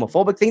could be a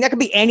homophobic thing. That could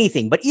be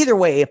anything. But either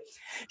way,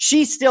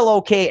 she's still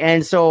okay.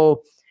 And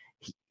so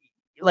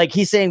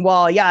he's saying,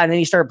 well, yeah. And then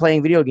he started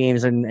playing video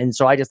games. And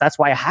so that's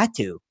why I had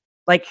to.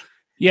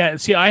 Yeah.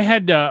 See, I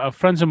had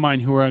friends of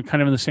mine who were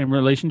kind of in the same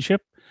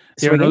relationship.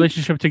 They were in a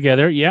relationship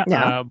together.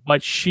 Yeah.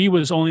 But she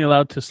was only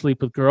allowed to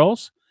sleep with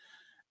girls.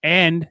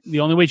 And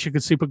the only way she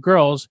could sleep with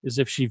girls is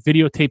if she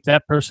videotaped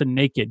that person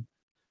naked.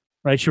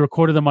 Right. She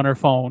recorded them on her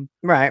phone.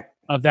 Right.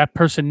 Of that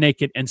person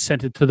naked and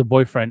sent it to the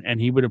boyfriend. And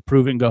he would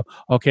approve it and go,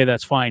 okay,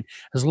 that's fine.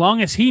 As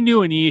long as he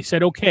knew and he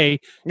said, okay,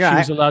 she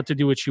was allowed to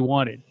do what she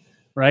wanted.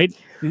 Right.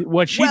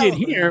 What she did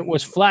here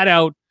was flat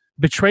out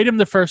betrayed him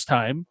the first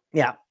time.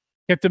 Yeah.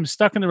 Kept him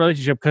stuck in the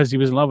relationship because he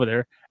was in love with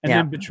her, and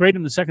then betrayed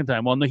him the second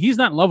time. Well, no, he's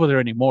not in love with her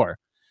anymore.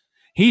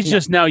 He's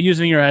just now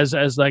using her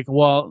as like,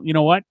 well, you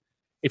know what?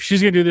 If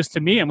she's gonna do this to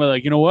me, I'm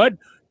like, you know what?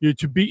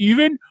 To be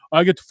even,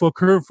 I get to fuck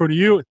her in front of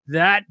you.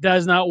 That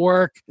does not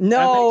work.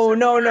 No.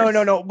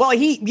 Well,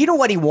 you know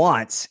what he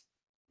wants?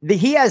 They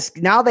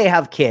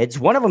have kids.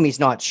 One of them he's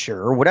not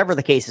sure. Whatever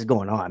the case is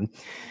going on,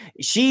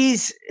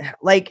 she's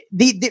like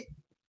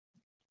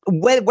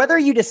whether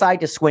you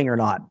decide to swing or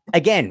not,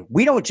 again,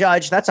 we don't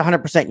judge. That's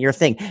 100% your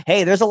thing.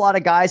 Hey, there's a lot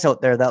of guys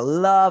out there that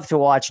love to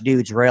watch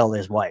dudes rail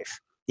his wife.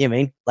 You know what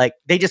I mean? Like,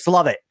 they just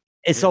love it.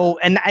 And so,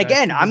 and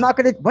again, I'm not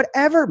going to,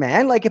 whatever,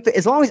 man. Like,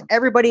 as long as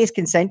everybody is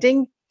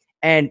consenting,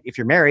 and if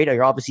you're married, or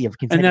you're obviously have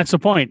consenting. And that's the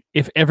point.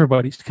 If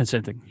everybody's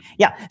consenting.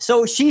 Yeah.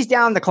 So she's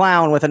down the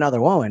clown with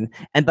another woman.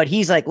 But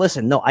he's like,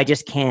 listen, no, I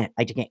just can't.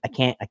 I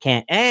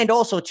can't. And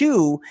also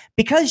too,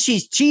 because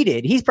she's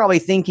cheated, he's probably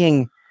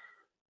thinking,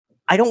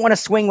 I don't want to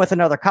swing with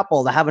another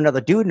couple to have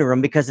another dude in the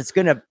room because it's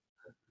going to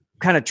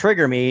kind of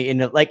trigger me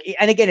and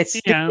again,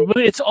 but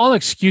it's all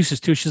excuses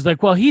too. She's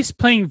like, well, he's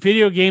playing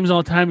video games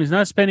all the time. He's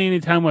not spending any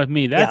time with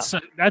me. That's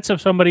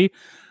of somebody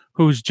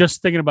who's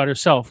just thinking about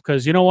herself.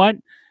 Because you know what?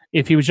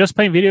 If he was just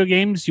playing video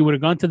games, you would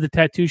have gone to the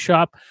tattoo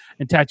shop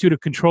and tattooed a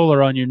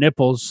controller on your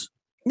nipples.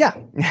 Yeah.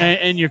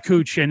 and your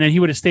cooch, and then he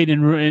would have stayed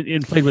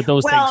and played with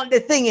those things. Well, the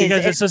thing is,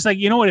 because it's just like,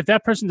 you know what? If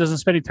that person doesn't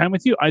spend any time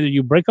with you, either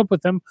you break up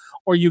with them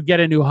or you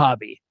get a new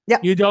hobby. Yeah.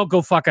 You don't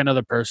go fuck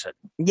another person.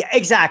 Yeah,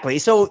 exactly.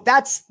 So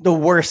that's the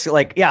worst. It's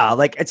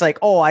like,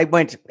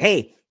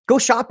 hey, go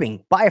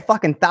shopping, buy a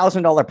fucking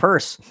 $1,000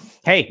 purse.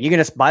 Hey, you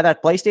going to buy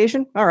that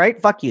PlayStation? All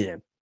right. Fuck you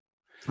then.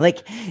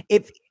 Like,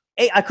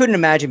 I couldn't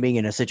imagine being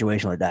in a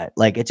situation like that.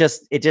 Like, it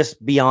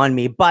just beyond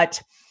me.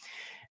 But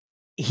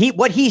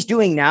what he's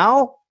doing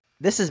now,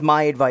 this is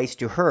my advice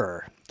to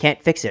her.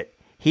 Can't fix it.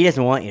 He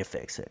doesn't want you to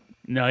fix it.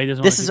 No, he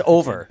doesn't. This is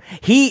over.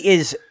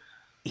 He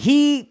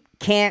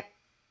can't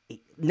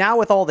now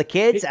with all the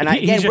kids. And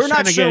we're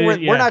not sure.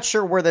 We're not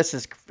sure where this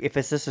is. If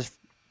this is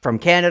from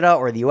Canada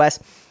or the U.S.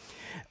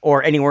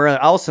 or anywhere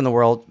else in the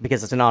world,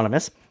 because it's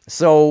anonymous.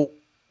 So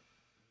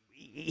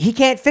he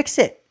can't fix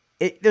it.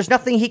 There's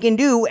nothing he can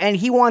do, and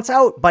he wants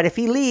out. But if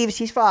he leaves,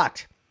 he's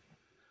fucked.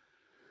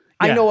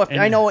 Yeah,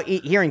 I know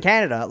here in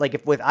Canada, like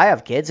if I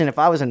have kids, and if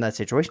I was in that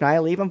situation, I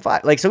leave him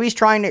fucked. Like, so he's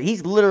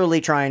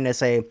literally trying to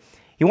say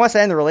he wants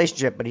to end the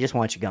relationship, but he just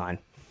wants you gone.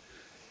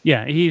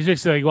 Yeah, he's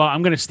just like, well,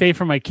 I'm going to stay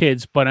for my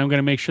kids, but I'm going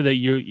to make sure that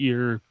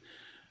I'm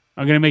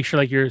going to make sure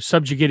like you're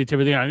subjugated to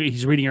everything.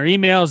 He's reading her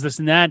emails, this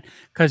and that,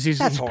 because he's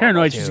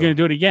paranoid she's going to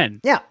do it again.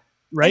 Yeah,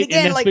 right.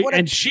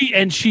 And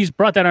she's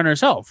brought that on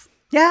herself.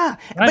 Yeah,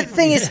 right? But the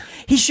thing is,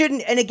 he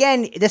shouldn't. And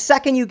again, the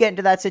second you get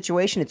into that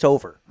situation, it's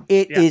over.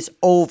 It is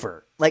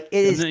over. Like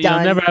it is You'll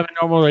done. never have a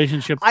normal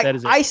relationship. That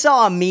is it. I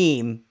saw a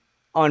meme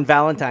on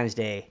Valentine's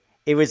Day.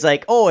 It was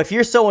like, oh, if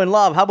you're so in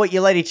love, how about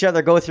you let each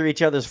other go through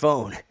each other's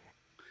phone?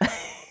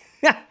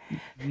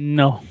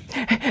 No.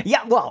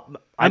 Yeah, well,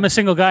 I'm a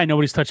single guy.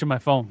 Nobody's touching my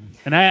phone,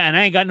 and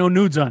I ain't got no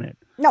nudes on it.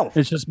 no.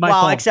 It's just my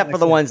well, phone. except for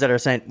the ones that are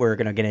sent. We're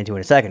going to get into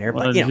in a second here,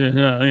 but you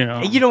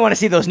know, you don't want to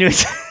see those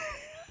news.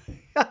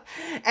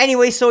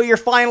 Anyway, so your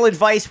final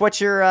advice?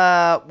 What's your?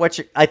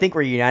 I think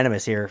we're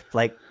unanimous here.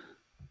 Like,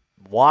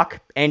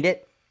 walk, end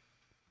it.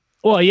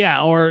 Well,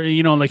 yeah, or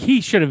like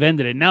he should have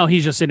ended it. Now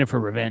he's just in it for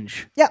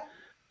revenge. Yeah.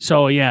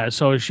 So yeah,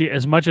 so she,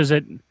 as much as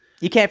it,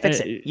 You can't fix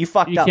it. You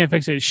fucked up. You can't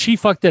fix it. She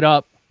fucked it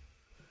up,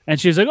 and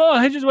she's like, "Oh,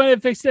 I just want to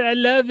fix it. I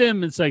love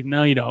him." It's like,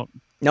 no, you don't.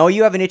 No,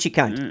 you have an itchy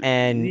cunt.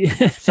 And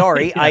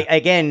sorry,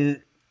 yeah.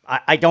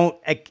 I don't.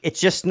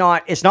 It's just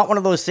not. It's not one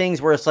of those things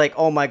where it's like,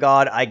 oh my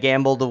god, I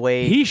gambled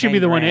away. He should be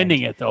the one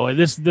ending it, though.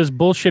 This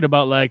bullshit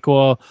about like,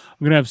 well,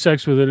 I'm gonna have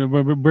sex with it, and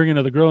we're bringing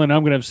another girl, and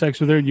I'm gonna have sex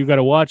with her, and you got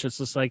to watch. It's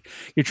just like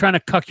you're trying to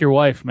cuck your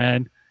wife,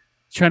 man.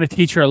 You're trying to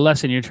teach her a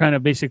lesson. You're trying to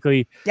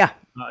basically,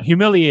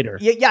 humiliate her.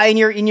 Yeah, and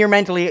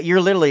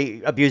you're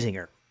literally abusing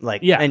her,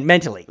 like, and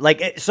mentally,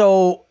 like,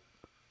 so.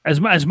 As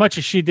much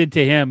as she did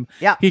to him,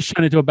 he's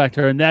trying to do it back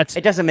to her, and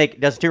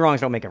two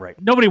wrongs don't make it right.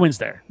 Nobody wins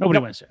there. Nobody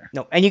wins there.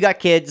 No, and you got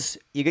kids.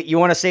 You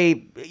want to say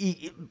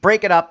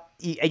break it up.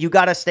 You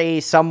got to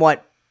stay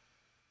somewhat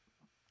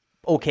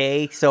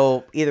okay.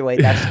 So either way,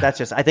 that's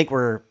just. I think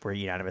we're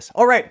unanimous.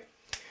 All right,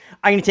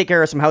 I'm gonna take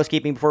care of some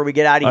housekeeping before we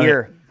get out of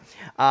here.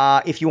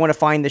 If you want to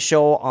find the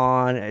show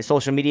on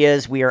social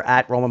medias, we are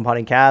at Roman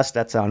Podcast.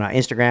 That's on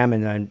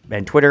Instagram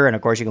and Twitter, and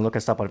of course you can look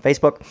us up on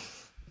Facebook.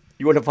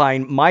 You want to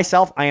find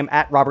myself, I am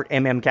at Robert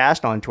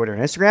MMCast on Twitter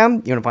and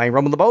Instagram. You want to find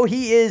Roman LeBeau,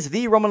 he is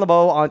the Roman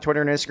LeBeau on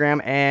Twitter and Instagram,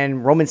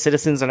 and Roman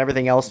Citizens on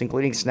everything else,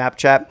 including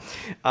Snapchat,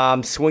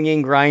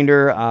 Swinging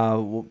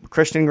Grindr,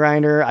 Christian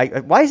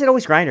Grindr. Why is it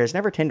always Grindr? It's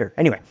never Tinder.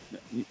 Anyway.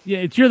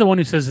 Yeah, you're the one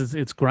who says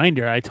it's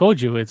Grindr. I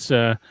told you it's.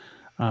 I'm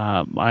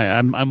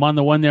on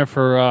the one there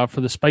for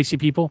the spicy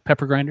people,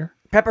 Pepper Grindr.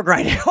 Pepper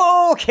Grinder.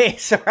 Okay,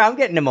 sorry, I'm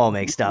getting them all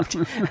mixed up.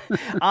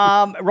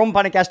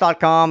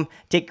 RomanPodcast.com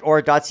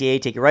or .ca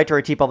take you right to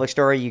our TeePublic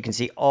store. You can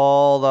see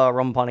all the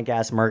Roman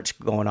Podcast merch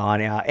going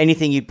on.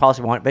 Anything you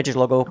possibly want, vintage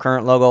logo,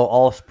 current logo,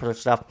 all sorts of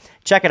stuff.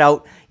 Check it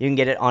out. You can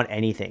get it on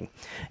anything.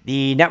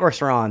 The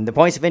networks are on the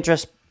Points of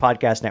Interest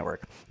Podcast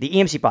Network, the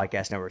EMC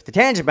Podcast Network, the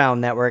Tangent Bound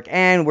Network,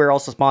 and we're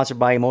also sponsored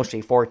by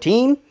Emotionally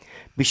 14.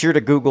 Be sure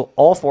to Google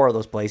all four of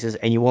those places,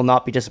 and you will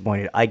not be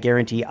disappointed.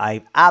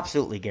 I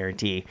absolutely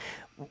guarantee.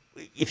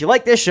 If you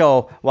like this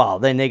show, well,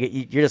 then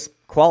you're just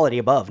quality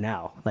above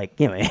now.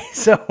 Like, anyway,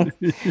 so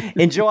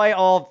enjoy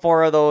all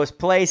four of those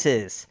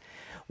places.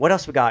 What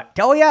else we got?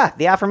 Oh, yeah,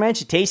 the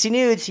aforementioned tasty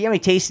nudes. You have any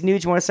tasty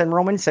nudes you want to send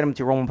Roman? Send them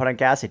to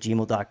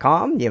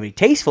romanpodcast@gmail.com. You have any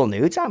tasteful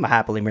nudes? I'm a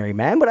happily married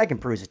man, but I can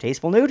peruse a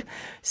tasteful nude.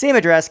 Same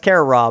address,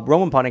 Rob,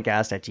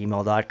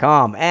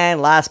 romanpodcast@gmail.com.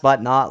 And last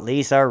but not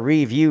least, our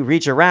review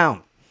reach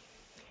around.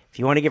 If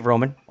you want to give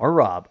Roman or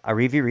Rob a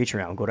review reach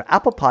around, go to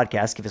Apple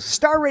Podcasts, give us a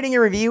star rating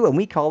and review, and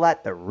we call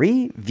that the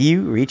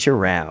review reach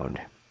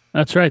around.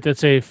 That's right.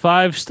 That's a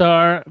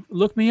 5-star.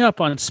 Look me up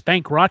on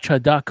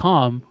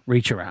spankracha.com.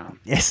 Reach around.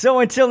 Yeah, so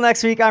until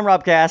next week, I'm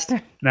Rob Cast.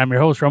 And I'm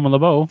your host, Roman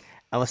LeBeau. And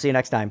we'll see you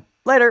next time.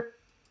 Later.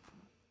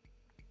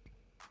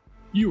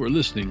 You are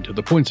listening to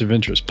the Points of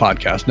Interest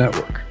Podcast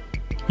Network.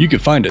 You can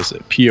find us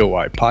at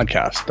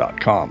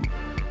poipodcast.com.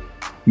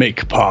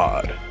 Make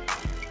pod.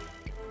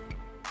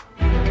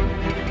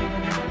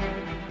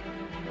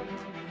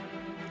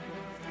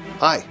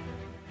 Hi,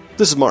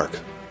 this is Mark.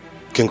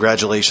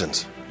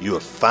 Congratulations, you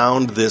have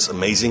found this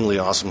amazingly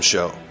awesome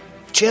show.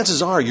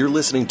 Chances are you're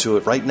listening to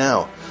it right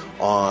now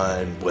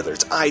on whether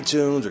it's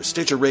iTunes or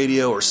Stitcher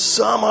Radio or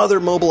some other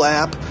mobile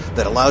app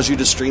that allows you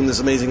to stream this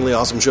amazingly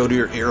awesome show to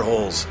your ear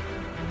holes.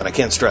 And I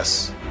can't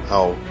stress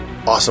how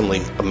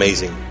awesomely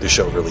amazing this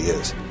show really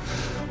is.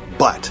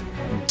 But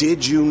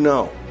did you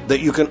know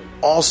that you can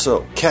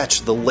also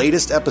catch the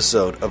latest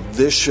episode of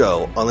this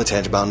show on the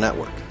Tangent Bound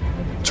Network?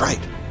 That's right.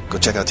 Go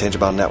check out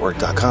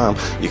tangentboundnetwork.com.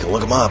 You can look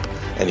them up,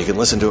 and you can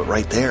listen to it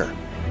right there.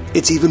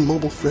 It's even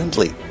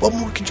mobile-friendly. What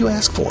more could you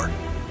ask for?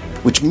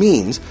 Which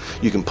means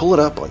you can pull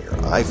it up on your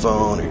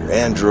iPhone or your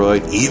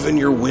Android, even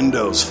your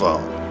Windows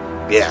phone.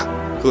 Yeah,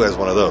 who has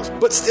one of those?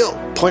 But still,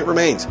 point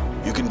remains,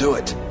 you can do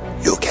it.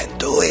 You can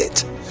do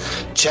it.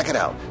 Check it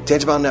out,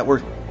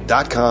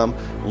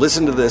 tangentboundnetwork.com.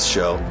 Listen to this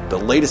show, the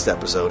latest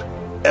episode,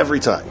 every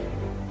time.